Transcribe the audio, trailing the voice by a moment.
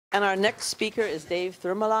And our next speaker is Dave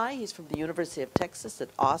Thirumalai. He's from the University of Texas at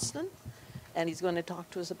Austin, and he's going to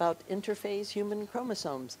talk to us about interphase human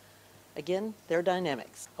chromosomes. Again, their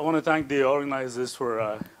dynamics. I want to thank the organizers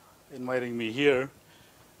for inviting me here.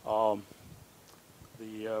 The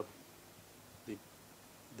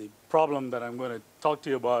problem that I'm going to talk to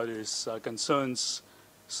you about is concerns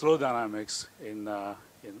slow dynamics in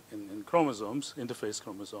chromosomes, interphase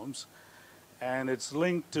chromosomes, and it's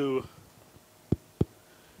linked to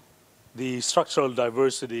the structural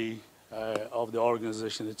diversity of the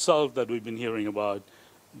organization itself that we've been hearing about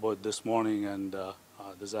both this morning and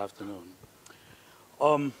this afternoon.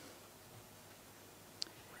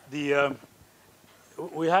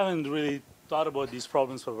 We haven't really thought about these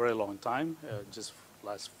problems for a very long time, just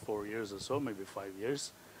last 4 years or so, maybe 5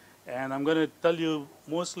 years. And I'm going to tell you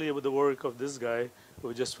mostly about the work of this guy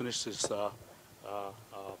who just finished his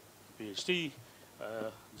PhD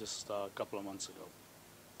just a couple of months ago.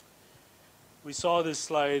 We saw this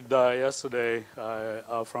slide yesterday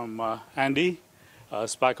from Andy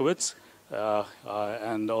Spakowitz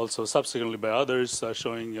and also subsequently by others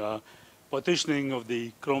showing partitioning of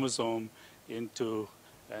the chromosome into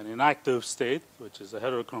an inactive state, which is a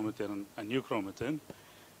heterochromatin and euchromatin.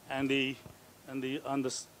 And on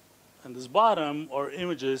this bottom are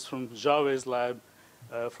images from Zhao's lab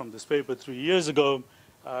from this paper 3 years ago,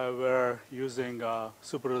 where using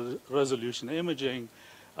super resolution imaging,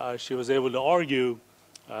 she was able to argue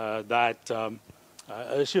that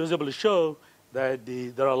she was able to show that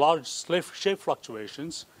there are large shape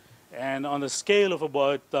fluctuations, and on a scale of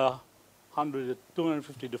about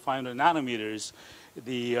 250 to 500 nanometers,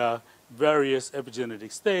 the various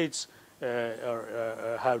epigenetic states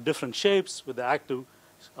have different shapes, with the active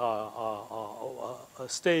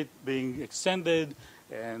state being extended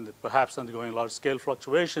and perhaps undergoing large-scale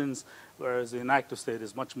fluctuations, whereas the inactive state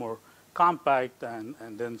is much more compact, and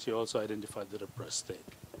then she also identified the repressed state.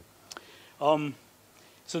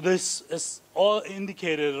 So this is all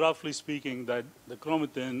indicated, roughly speaking, that the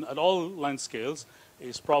chromatin at all length scales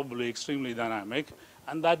is probably extremely dynamic,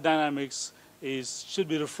 and that dynamics should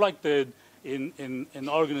be reflected in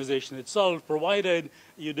organization itself, provided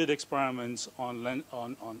you did experiments on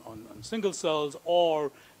single cells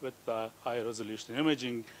or with high resolution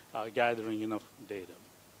imaging, gathering enough data.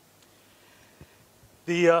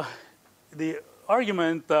 The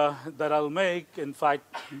argument that I'll make, in fact,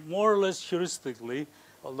 more or less heuristically,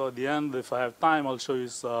 although at the end, if I have time, I'll show you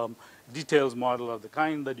some details model of the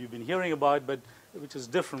kind that you've been hearing about, but which is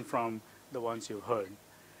different from the ones you've heard.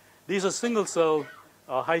 These are single cell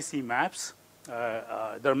high-C maps.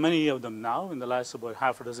 There are many of them now in the last about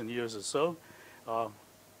half a dozen years or so.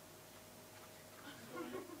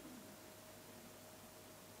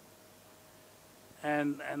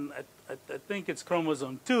 And I think it's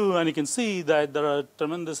chromosome 2, and you can see that there are a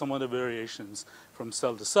tremendous amount of variations from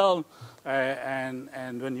cell to cell,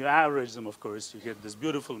 and when you average them, of course, you get these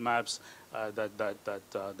beautiful maps that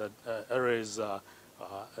arrays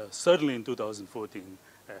certainly in 2014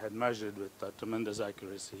 had measured with tremendous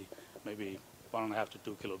accuracy, maybe 1.5 to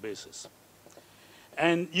 2 kilobases.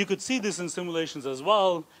 And you could see this in simulations as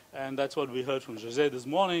well, and that's what we heard from Jose this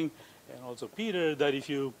morning, and also Peter, that if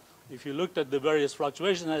you looked at the various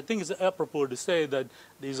fluctuations, I think it's apropos to say that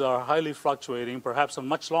these are highly fluctuating, perhaps on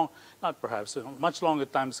much much longer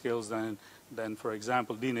time scales than, for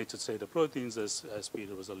example, denatured state of proteins, as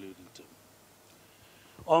Peter was alluding to.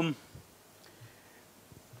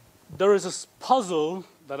 There is a puzzle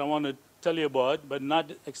that I want to tell you about, but not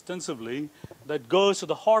extensively, that goes to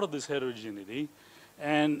the heart of this heterogeneity,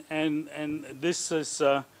 and this is.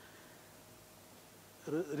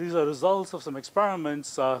 These are results of some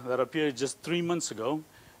experiments that appeared just 3 months ago,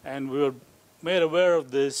 and we were made aware of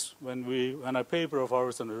this when a paper of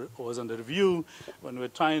ours was under review, when we were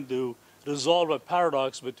trying to resolve a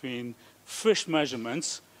paradox between fish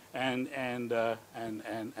measurements and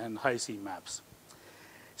high-C maps.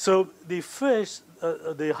 So the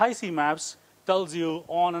high-C maps tells you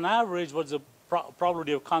on an average what's the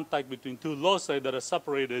probability of contact between two loci that are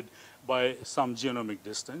separated by some genomic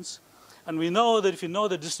distance. And we know that if you know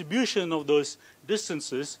the distribution of those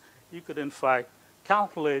distances, you could in fact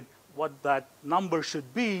calculate what that number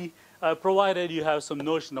should be, provided you have some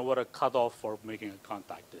notion of what a cutoff for making a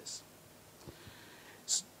contact is.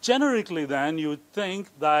 Generically then, you would think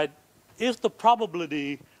that if the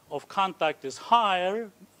probability of contact is high,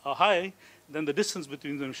 then the distance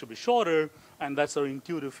between them should be shorter, and that's our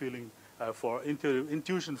intuitive feeling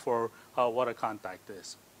intuition for what a contact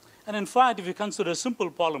is. And in fact, if you consider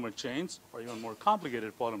simple polymer chains, or even more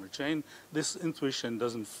complicated polymer chain, this intuition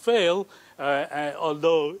doesn't fail,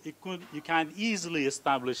 although you can't easily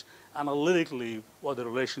establish analytically what the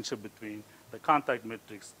relationship between the contact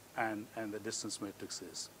matrix and the distance matrix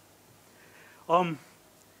is.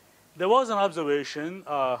 There was an observation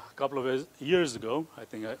a couple of years ago, I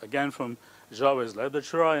think, again from Jave's lab, that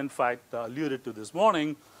Shura, in fact, alluded to this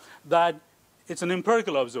morning, that it's an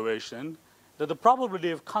empirical observation that the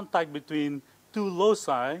probability of contact between two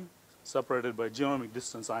loci, separated by genomic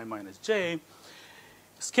distance I minus j,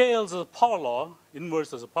 scales as a power law,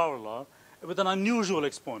 inverse as a power law, with an unusual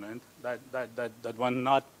exponent that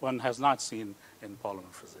one has not seen in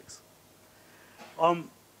polymer physics.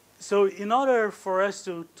 So in order for us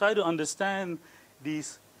to try to understand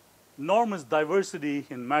these enormous diversity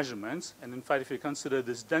in measurements, and in fact, if you consider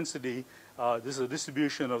this density, this is a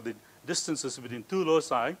distribution of the distances between two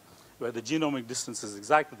loci, where the genomic distance is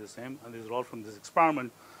exactly the same, and these are all from this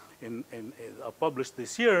experiment published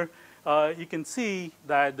this year, you can see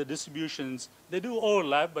that the distributions, they do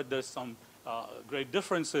overlap, but there's some great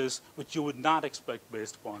differences which you would not expect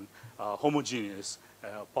based upon homogeneous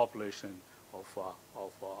population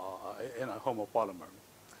in a homopolymer.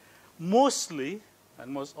 Mostly,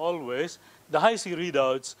 and most always, the high C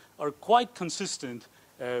readouts are quite consistent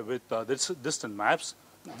with the distant maps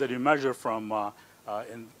that you measure from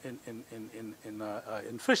in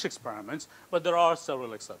fish experiments, but there are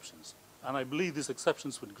several exceptions. And I believe these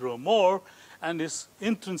exceptions would grow more, and this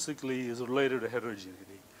intrinsically is related to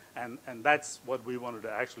heterogeneity. And that's what we wanted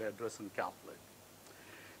to actually address and calculate.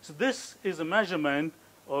 So this is a measurement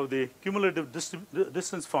of the cumulative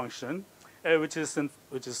distance function, which is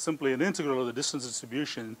simply an integral of the distance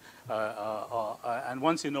distribution. And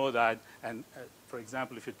once you know that, and for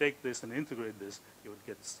example, if you take this and integrate this, you would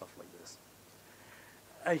get stuff like this.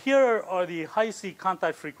 Here are the high C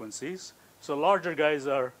contact frequencies. So larger guys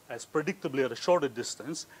are as predictably at a shorter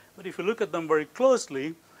distance. But if you look at them very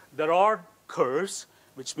closely, there are curves,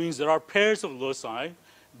 which means there are pairs of loci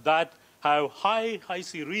that have high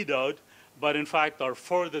C readout, but in fact are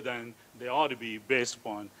further than they ought to be based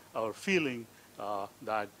upon our feeling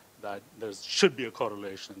that there should be a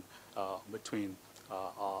correlation between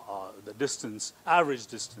the distance, average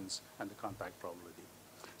distance, and the contact probability.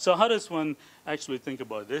 So how does one actually think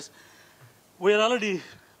about this? We had already,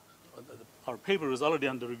 our paper was already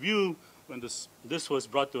under review when this was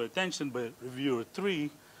brought to attention by reviewer 3,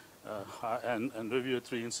 and reviewer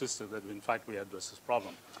 3 insisted that in fact we address this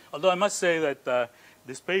problem. Although I must say that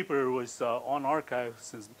this paper was on archive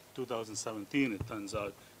since 2017, it turns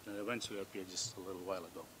out, and eventually appeared just a little while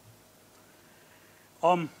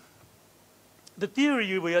ago. The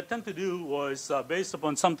theory we attempted to do was based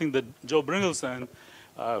upon something that Joe Bringelson,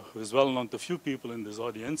 who is well known to few people in this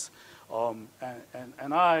audience,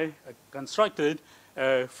 and I constructed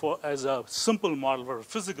as a simple model for a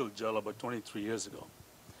physical gel about 23 years ago.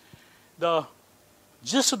 The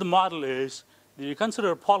gist of the model is that you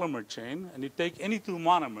consider a polymer chain, and you take any two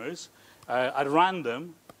monomers at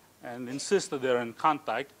random and insist that they're in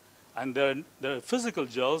contact, and they're physical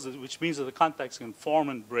gels, which means that the contacts can form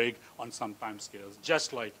and break on some time scales,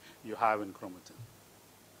 just like you have in chromatin.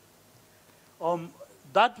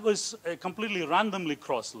 That was completely randomly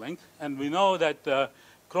cross-linked, and we know that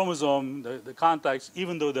chromosome, the contacts,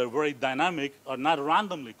 even though they're very dynamic, are not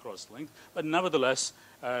randomly cross-linked, but nevertheless,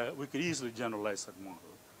 we could easily generalize that model.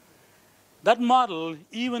 That model,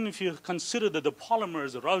 even if you consider that the polymer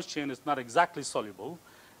as a Rouse chain is not exactly soluble,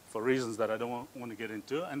 for reasons that I don't want to get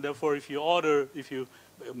into, and therefore if you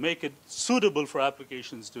make it suitable for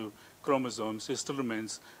applications to chromosomes, it still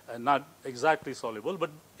remains not exactly soluble, but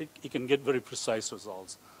it can get very precise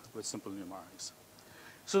results with simple numerics.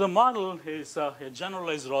 So the model is a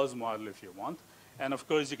generalized Rouse model if you want, and of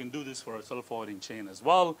course you can do this for a self-forwarding chain as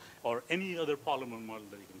well, or any other polymer model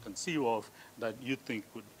that you can conceive of that you think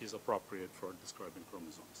is appropriate for describing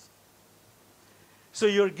chromosomes. So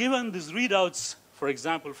you're given these readouts, for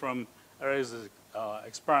example, from Arez's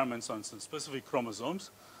experiments on some specific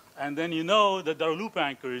chromosomes, and then you know that there are loop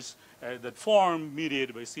anchors that form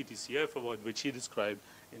mediated by CTCF, about which he described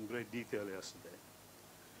in great detail yesterday.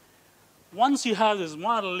 Once you have this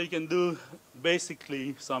model, you can do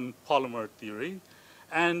basically some polymer theory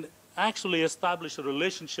and actually establish a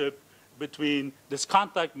relationship between this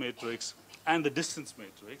contact matrix and the distance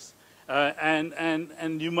matrix.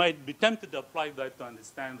 And you might be tempted to apply that to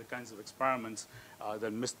understand the kinds of experiments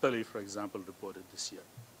that Ms. Tully, for example, reported this year.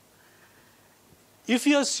 If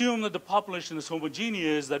you assume that the population is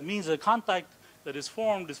homogeneous, that means the contact that is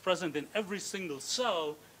formed is present in every single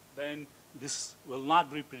cell, then this will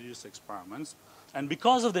not reproduce experiments. And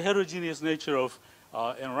because of the heterogeneous nature of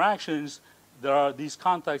interactions, these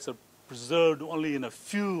contacts are preserved only in a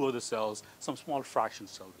few of the cells, some small fraction,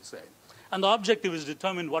 shall we say. And the objective is to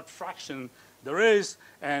determine what fraction there is,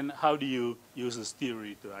 and how do you use this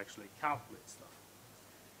theory to actually calculate stuff.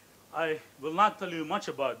 I will not tell you much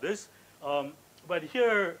about this, but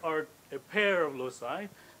here are a pair of loci.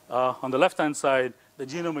 On the left-hand side, the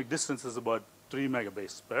genomic distance is about 3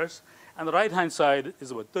 megabase pairs, and the right-hand side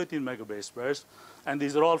is about 13 megabase pairs, and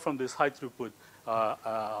these are all from this high-throughput,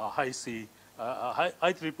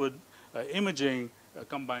 high-throughput imaging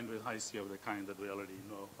combined with high-C of the kind that we already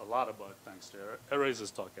know a lot about thanks to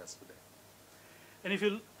Eraser's talk yesterday.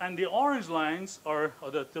 And the orange lines are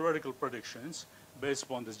the theoretical predictions based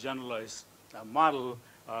upon this generalized model,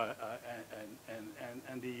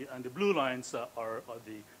 and the blue lines are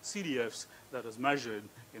the CDFs that is measured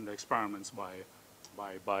in the experiments by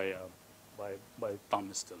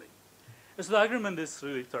Thomas Tilley. So the argument is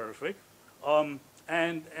really terrific,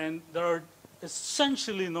 and there are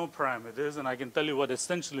essentially no parameters, and I can tell you what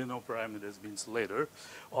essentially no parameters means later.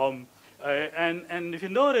 And if you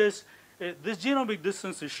notice, this genomic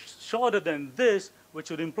distance is shorter than this,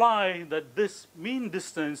 which would imply that this mean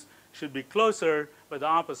distance should be closer, but the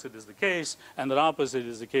opposite is the case, and the opposite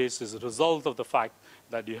is the case as a result of the fact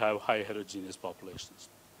that you have high heterogeneous populations.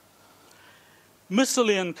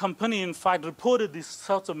 Misteli and company, in fact, reported these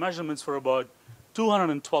sorts of measurements for about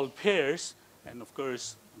 212 pairs, and of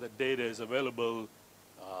course, the data is available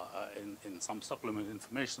in some supplement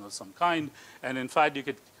information of some kind, and in fact, you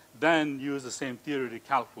could then use the same theory to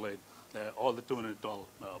calculate all the 212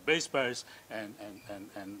 base pairs, and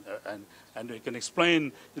we can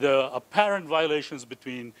explain the apparent violations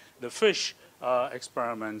between the fish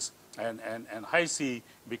experiments and high-C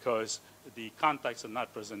because the contacts are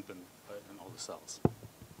not present in all the cells.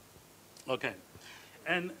 Okay.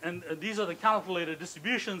 And these are the calculated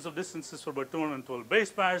distributions of distances for about 212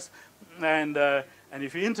 base pairs, and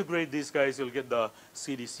if you integrate these guys, you'll get the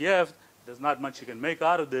CDCF. There's not much you can make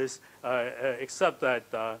out of this, except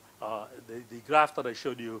that the graph that I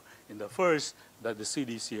showed you in the first, that the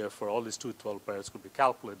CDCF for all these 212 pairs could be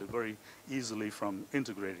calculated very easily from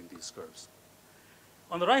integrating these curves.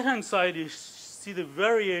 On the right-hand side, you see the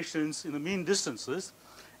variations in the mean distances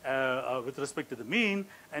with respect to the mean,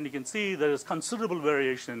 and you can see there is considerable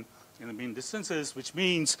variation in the mean distances, which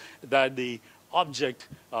means that the object,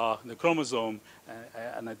 the chromosome,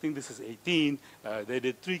 and I think this is 18. They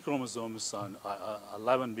did 3 chromosomes, on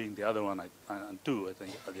 11 being the other one, and 2, I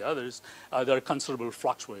think, are the others. There are considerable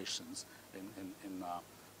fluctuations in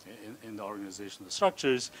the organizational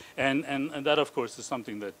structures, and that, of course, is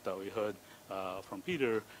something that we heard from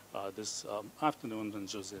Peter this afternoon and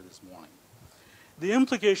Jose this morning. The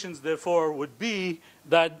implications, therefore, would be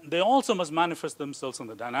that they also must manifest themselves in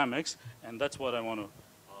the dynamics, and that's what I want to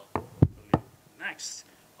next.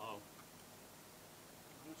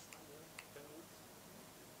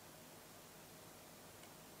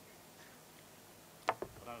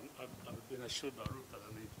 I've been assured by Ruth that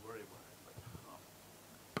I need to worry about it.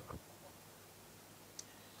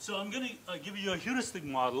 So I'm going to give you a heuristic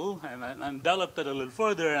model and develop that a little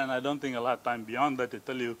further, and I don't think I'll have time beyond that to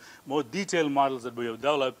tell you more detailed models that we have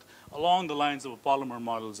developed along the lines of polymer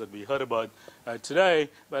models that we heard about today,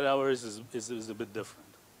 but ours is a bit different.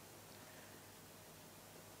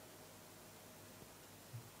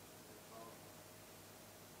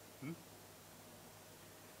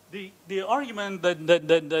 The argument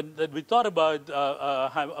that we thought about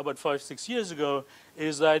 5-6 years ago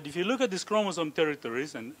is that if you look at these chromosome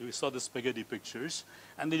territories, and we saw the spaghetti pictures,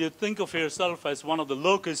 and then you think of yourself as one of the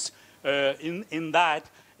locus in that,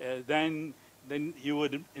 then you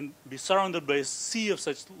would be surrounded by a sea of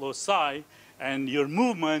such loci, and your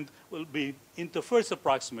movement will be interface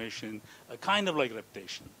approximation, kind of like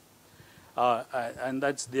reptation. And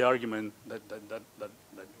that's the argument that we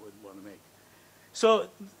would want to make. So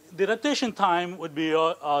the rotation time would be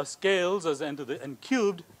scales as n to the n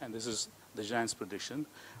cubed, and this is the Jean's prediction.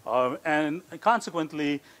 And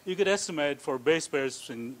consequently, you could estimate for base pairs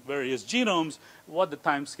in various genomes what the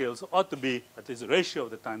time scales ought to be, at least the ratio of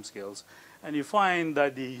the time scales. And you find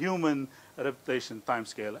that the human rotation time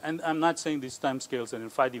scale, and I'm not saying these time scales are in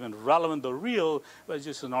fact even relevant or real, but it's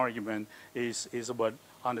just an argument, is about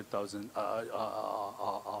 100,000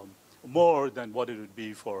 more than what it would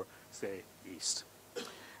be for, say, yeast.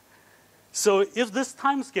 So if this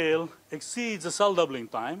time scale exceeds the cell doubling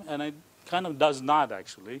time, and it kind of does not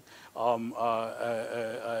actually,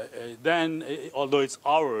 then, although it's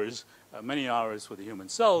hours, many hours for the human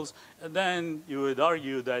cells, then you would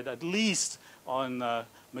argue that at least on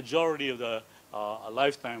majority of the a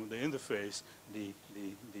lifetime of the interface, the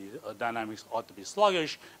dynamics ought to be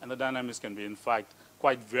sluggish, and the dynamics can be, in fact,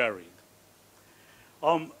 quite varied.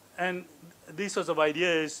 And these sorts of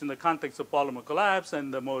ideas in the context of polymer collapse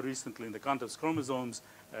and more recently in the context of chromosomes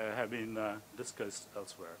have been discussed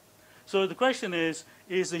elsewhere. So the question is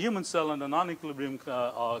the human cell under non-equilibrium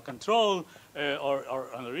control or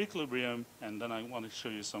under equilibrium? And then I want to show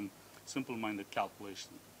you some simple-minded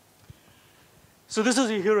calculation. So this is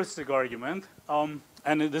a heuristic argument.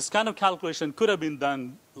 And this kind of calculation could have been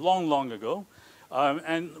done long, long ago.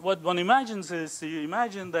 And what one imagines is, you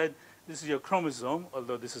imagine that this is your chromosome,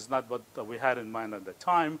 although this is not what we had in mind at the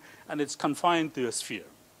time, and it's confined to a sphere.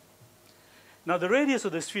 Now, the radius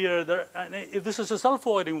of the sphere, if this is a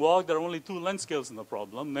self-voiding walk, there are only two length scales in the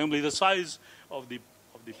problem, namely the size of the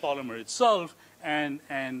polymer itself and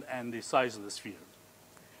the size of the sphere.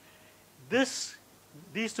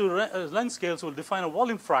 These two length scales will define a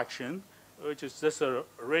volume fraction, which is just a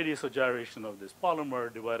radius of gyration of this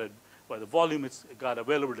polymer divided by the volume it's got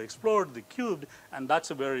available to explore, the cubed, and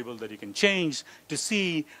that's a variable that you can change to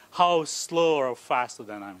see how slow or fast the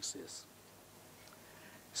dynamics is.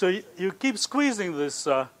 So you keep squeezing this.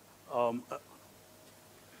 You're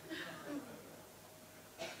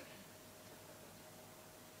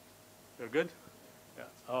good?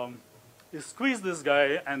 Yeah. You squeeze this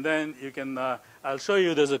guy, and then you can, I'll show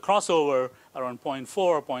you there's a crossover around 0.4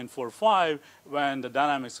 or 0.45 when the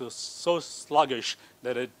dynamics is so sluggish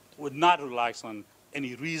that it would not relax on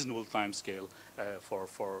any reasonable time scale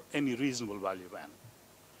for any reasonable value of n.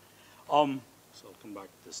 So I'll come back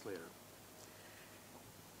to this later.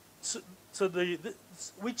 So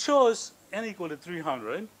we chose n equal to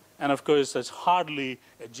 300, and of course that's hardly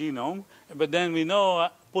a genome, but then we know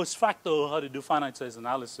post facto how to do finite size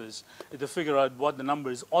analysis to figure out what the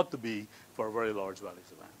numbers ought to be for very large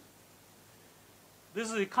values of n. This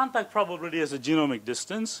is the contact probability as a genomic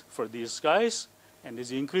distance for these guys, and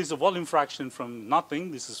as you increase the volume fraction from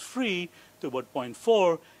nothing, this is free, to about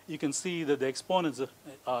 0.4, you can see that the exponents,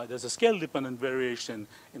 there's a scale-dependent variation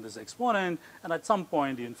in this exponent, and at some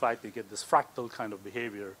point, in fact, you get this fractal kind of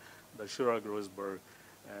behavior that Shura Grossberg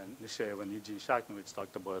and Nishev and Eugene Shakhnovich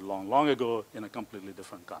talked about long, long ago in a completely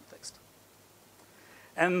different context.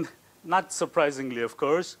 And not surprisingly, of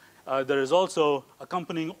course, there is also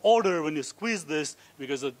accompanying order when you squeeze this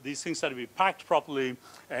because these things have to be packed properly,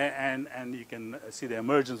 and you can see the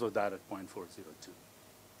emergence of that at 0.402.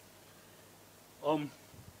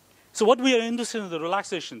 So what we are interested in the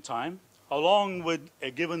relaxation time, how long would a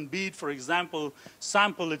given bead, for example,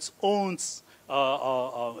 sample its own,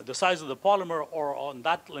 the size of the polymer or on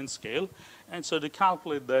that length scale. And so to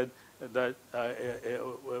calculate that,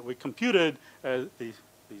 we computed the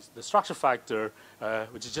structure factor,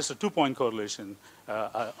 which is just a 2-point correlation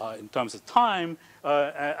in terms of time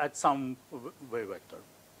at some wave vector.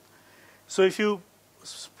 So if you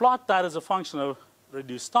plot that as a function of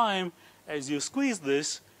reduced time, as you squeeze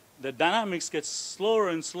this, the dynamics gets slower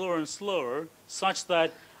and slower and slower, such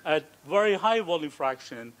that at very high volume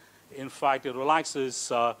fraction, in fact, it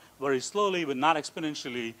relaxes very slowly, but not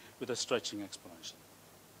exponentially, with a stretching exponential.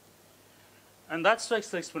 And that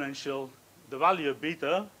stretched exponential, the value of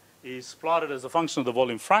beta is plotted as a function of the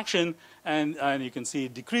volume fraction, and you can see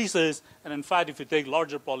it decreases. And in fact, if you take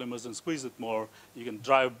larger polymers and squeeze it more, you can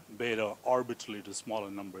drive beta arbitrarily to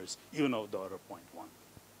smaller numbers, even of the order of 0.1.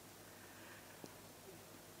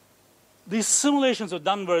 These simulations are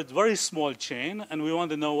done with very small chain, and we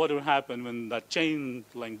want to know what will happen when that chain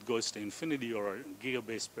length goes to infinity or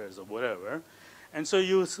gigabase pairs or whatever. And so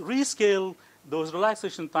you rescale those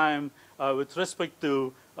relaxation time with respect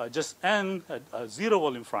to just n at zero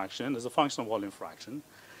volume fraction as a function of volume fraction.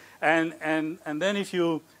 And then if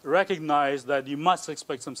you recognize that you must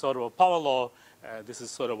expect some sort of a power law, this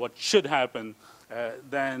is sort of what should happen,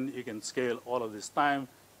 then you can scale all of this time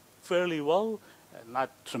fairly well,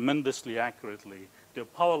 not tremendously accurately, to a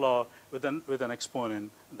power law with an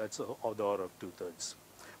exponent that's of the order of 2/3.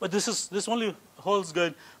 But this only holds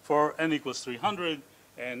good for n equals 300,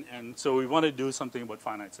 and so we want to do something about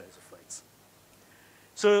finite size of flights.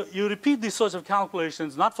 So you repeat these sorts of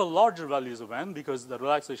calculations, not for larger values of n, because the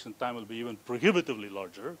relaxation time will be even prohibitively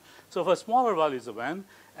larger. So for smaller values of n,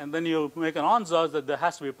 and then you make an ansatz that there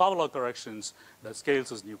has to be power law corrections that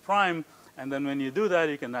scales as nu prime, and then when you do that,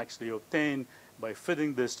 you can actually obtain, by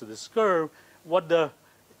fitting this to this curve, what the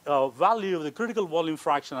value of the critical volume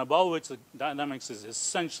fraction above which the dynamics is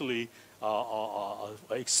essentially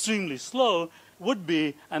extremely slow would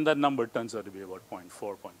be, and that number turns out to be about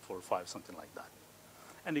 0.4, 0.45, something like that.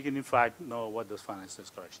 And you can, in fact, know what those finite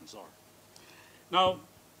size corrections are. Now,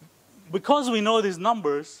 because we know these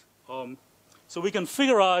numbers, so we can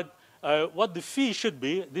figure out what the phi should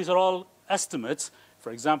be. These are all estimates.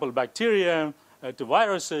 For example, bacteria to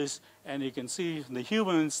viruses, and you can see in the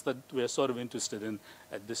humans that we are sort of interested in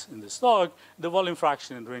in this talk, the volume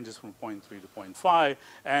fraction ranges from 0.3 to 0.5,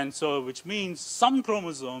 and so which means some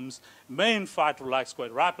chromosomes may in fact relax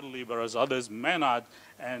quite rapidly, whereas others may not,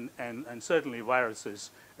 and certainly viruses,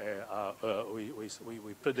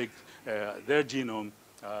 we predict their genome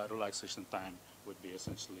relaxation time would be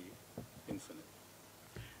essentially infinite.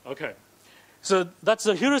 Okay. So that's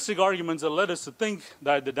the heuristic arguments that led us to think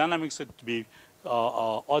that the dynamics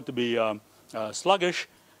ought to be sluggish.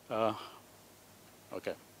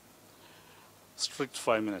 Okay. Strict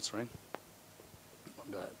 5 minutes, right?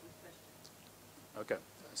 Go ahead. Okay.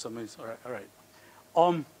 All right.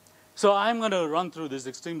 So I'm going to run through this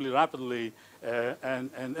extremely rapidly,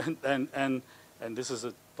 and this is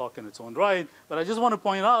a talk in its own right. But I just want to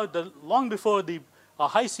point out that long before the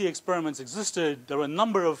high C experiments existed, there were a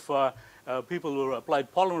number of people who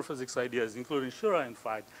applied polymer physics ideas, including Shura, in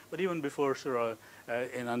fact, but even before Shura,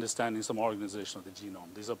 in understanding some organization of the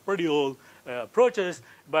genome. These are pretty old approaches,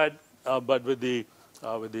 but with the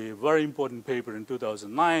very important paper in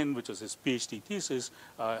 2009, which was his PhD thesis,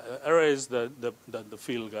 arrays, the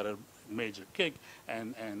field got a major kick,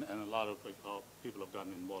 and a lot of people have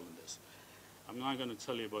gotten involved in this. I'm not going to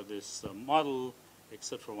tell you about this model,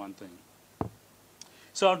 except for one thing.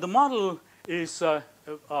 So the model is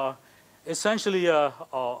essentially a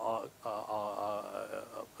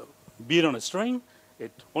bead on a string.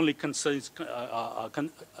 It only considers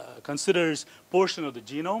portion of the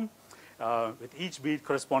genome, with each bead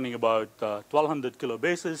corresponding about 1,200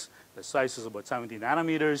 kilobases. The size is about 70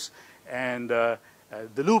 nanometers. And the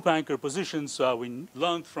loop anchor positions we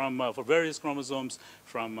learned from for various chromosomes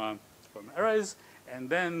from arrays. And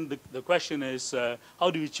then the question is,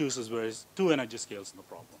 how do we choose those various two energy scales in the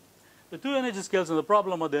problem? The two energy scales in the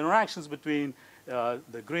problem are the interactions between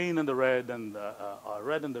the green and the red, and the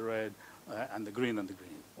red and the red, and the green and the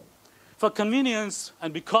green. For convenience,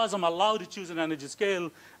 and because I'm allowed to choose an energy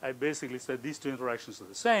scale, I basically said these two interactions are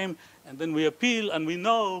the same, and then we appeal, and we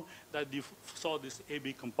know that you saw these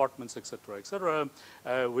AB compartments, et cetera,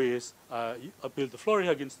 we appeal to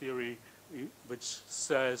Flory-Huggins theory, which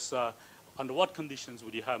says under what conditions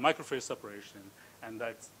would you have microphase separation, and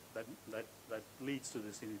that leads to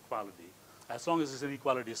this inequality. As long as this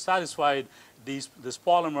inequality is satisfied, this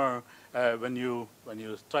polymer, when you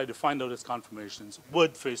try to find out its conformations,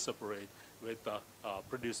 would phase separate with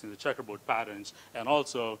producing the checkerboard patterns, and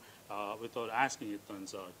also, without asking, it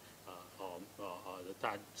turns out the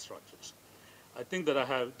tag structures. I think that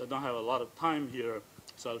I don't have a lot of time here,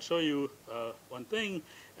 so I'll show you one thing,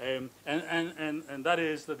 and that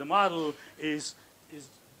is that the model is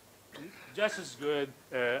just as good.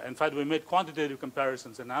 In fact, we made quantitative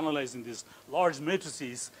comparisons and analyzing these large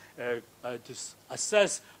matrices to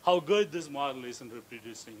assess how good this model is in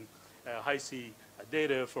reproducing high C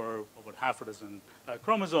data for about half a dozen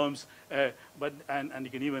chromosomes, and you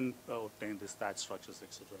can even obtain the stat structures,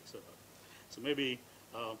 et cetera, et cetera. So maybe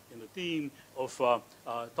in the theme of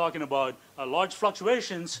talking about large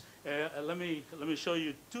fluctuations, let me show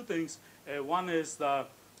you two things. One is the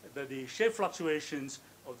shape fluctuations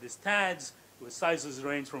of these TADs, with sizes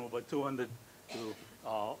range from about 200 to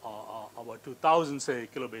about 2,000, say,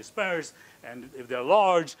 kilobase pairs. And if they're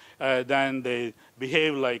large, then they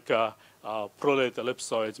behave like prolate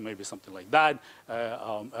ellipsoids, maybe something like that.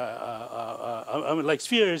 I mean, like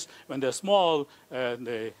spheres, when they're small,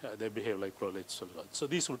 they behave like prolate solenoids. So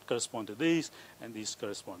these would correspond to these, and these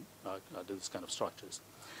correspond to this kind of structures.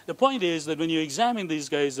 The point is that when you examine these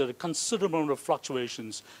guys, there are a considerable number of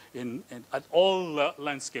fluctuations at all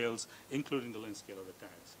length scales, including the length scale of the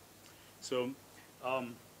TADs. So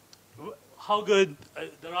how good,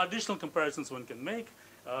 there are additional comparisons one can make.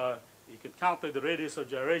 You can calculate the radius of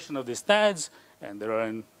gyration of these TADs, and they're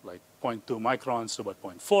in like 0.2 microns to about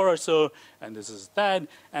 0.4 or so, and this is TAD,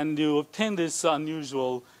 and you obtain this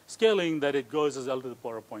unusual scaling that it goes as L to the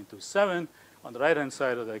power of 0.27 on the right-hand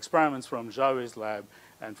side of the experiments from Jave's lab,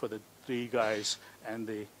 and for the three guys and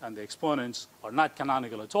the exponents are not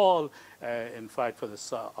canonical at all. In fact, for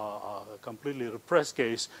this completely repressed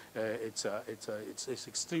case, it's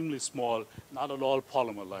extremely small, not at all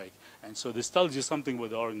polymer-like. And so this tells you something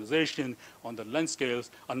with the organization on the length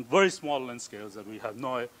scales, on very small length scales, that we have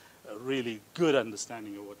no really good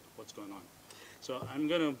understanding of what's going on. So I'm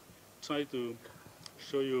going to try to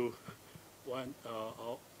show you one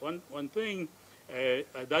thing,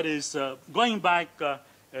 that is going back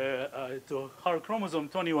to how chromosome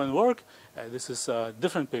 21 work. This is a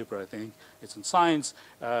different paper, I think. It's in Science.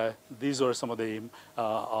 These are some of the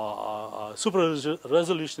super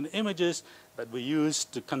resolution images that we use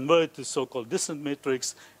to convert the so-called distance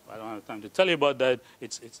matrix. I don't have time to tell you about that.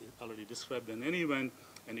 It's already described in any event.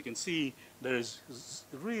 And you can see there is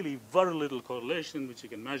really very little correlation, which you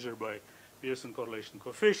can measure by Pearson correlation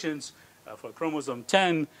coefficients. For chromosome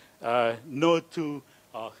 10, no two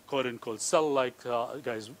quote-unquote cell-like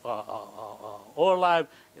guys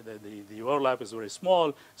overlap. The overlap is very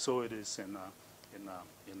small, so it is in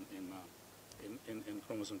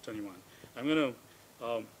chromosome 21. I'm going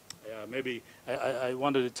to maybe I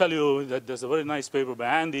wanted to tell you that there's a very nice paper by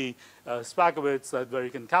Andy Spakowitz where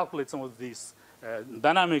you can calculate some of these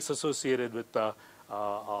dynamics associated with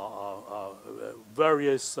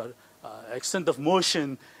various extent of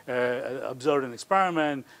motion observed in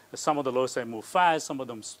experiment. Some of the loci move fast, some of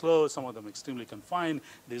them slow, some of them extremely confined.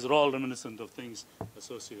 These are all reminiscent of things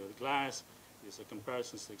associated with glass. These are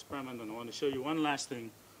comparisons to experiment. And I want to show you one last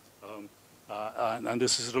thing. And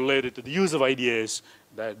this is related to the use of IDAs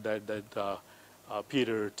that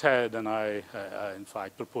Peter, Ted, and I, in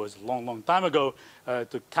fact, proposed a long, long time ago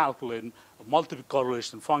to calculate multiple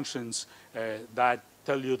correlation functions that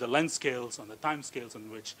tell you the length scales and the time scales in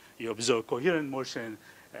which you observe coherent motion.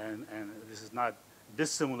 And this is not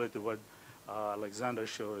dissimilar to what Alexander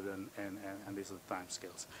showed, and these are the time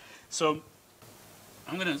scales. So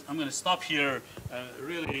I'm gonna stop here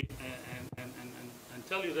really and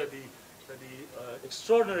tell you that the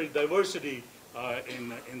extraordinary diversity in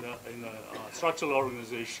the structural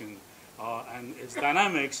organization and its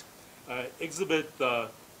dynamics exhibit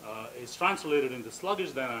is translated into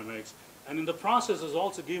sluggish dynamics, and in the process has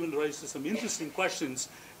also given rise to some interesting questions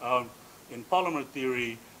in polymer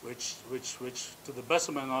theory, which to the best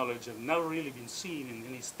of my knowledge have never really been seen in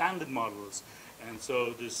any standard models. And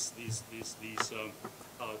so these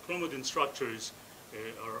chromatin structures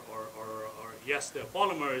are, yes, they're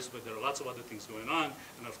polymers, but there are lots of other things going on.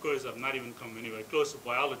 And of course, I've not even come anywhere close to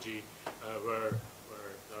biology, where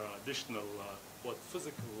there are additional both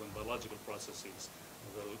physical and biological processes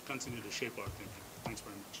that will continue to shape our thinking. Thanks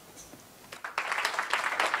very much.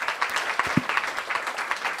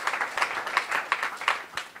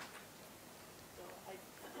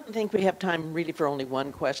 I think we have time really for only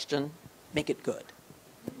one question. Make it good.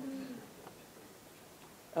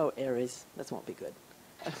 Oh, Aries, this won't be good.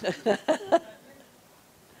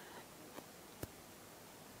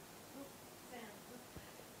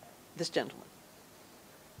 This gentleman.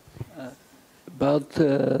 About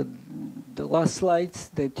the last slides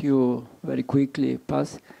that you very quickly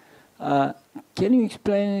passed, can you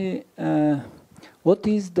explain what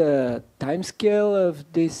is the time scale of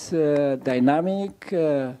this dynamic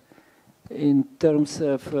in terms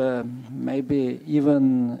of maybe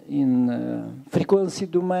even in frequency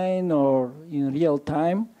domain or in real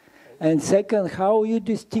time? And second, how you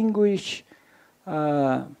distinguish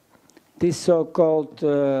this so-called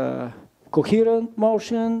coherent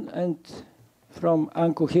motion and from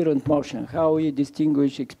uncoherent motion? How you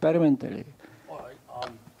distinguish experimentally? All right.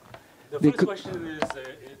 The first question is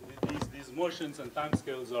these motions and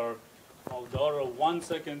timescales are of the order of 1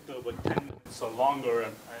 second to about 10 minutes or longer,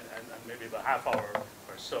 and maybe about half hour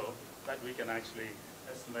or so, that we can actually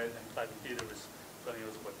estimate. In fact, Peter was telling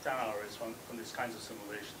us about 10 hours from these kinds of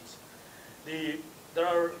simulations. There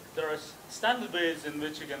are standard ways in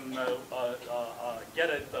which you can get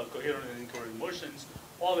at coherent and incoherent motions,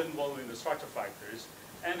 all involving the structure factors.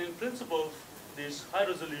 And in principle, these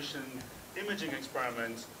high-resolution imaging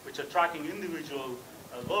experiments, which are tracking individual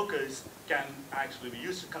locus, can actually be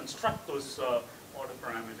used to construct those order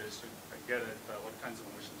parameters to get at what kinds of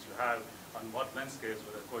motions you have on what length scales,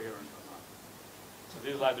 whether coherent or not. So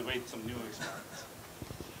these will have to wait some new experiments.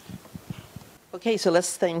 Okay, so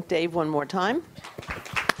let's thank Dave one more time.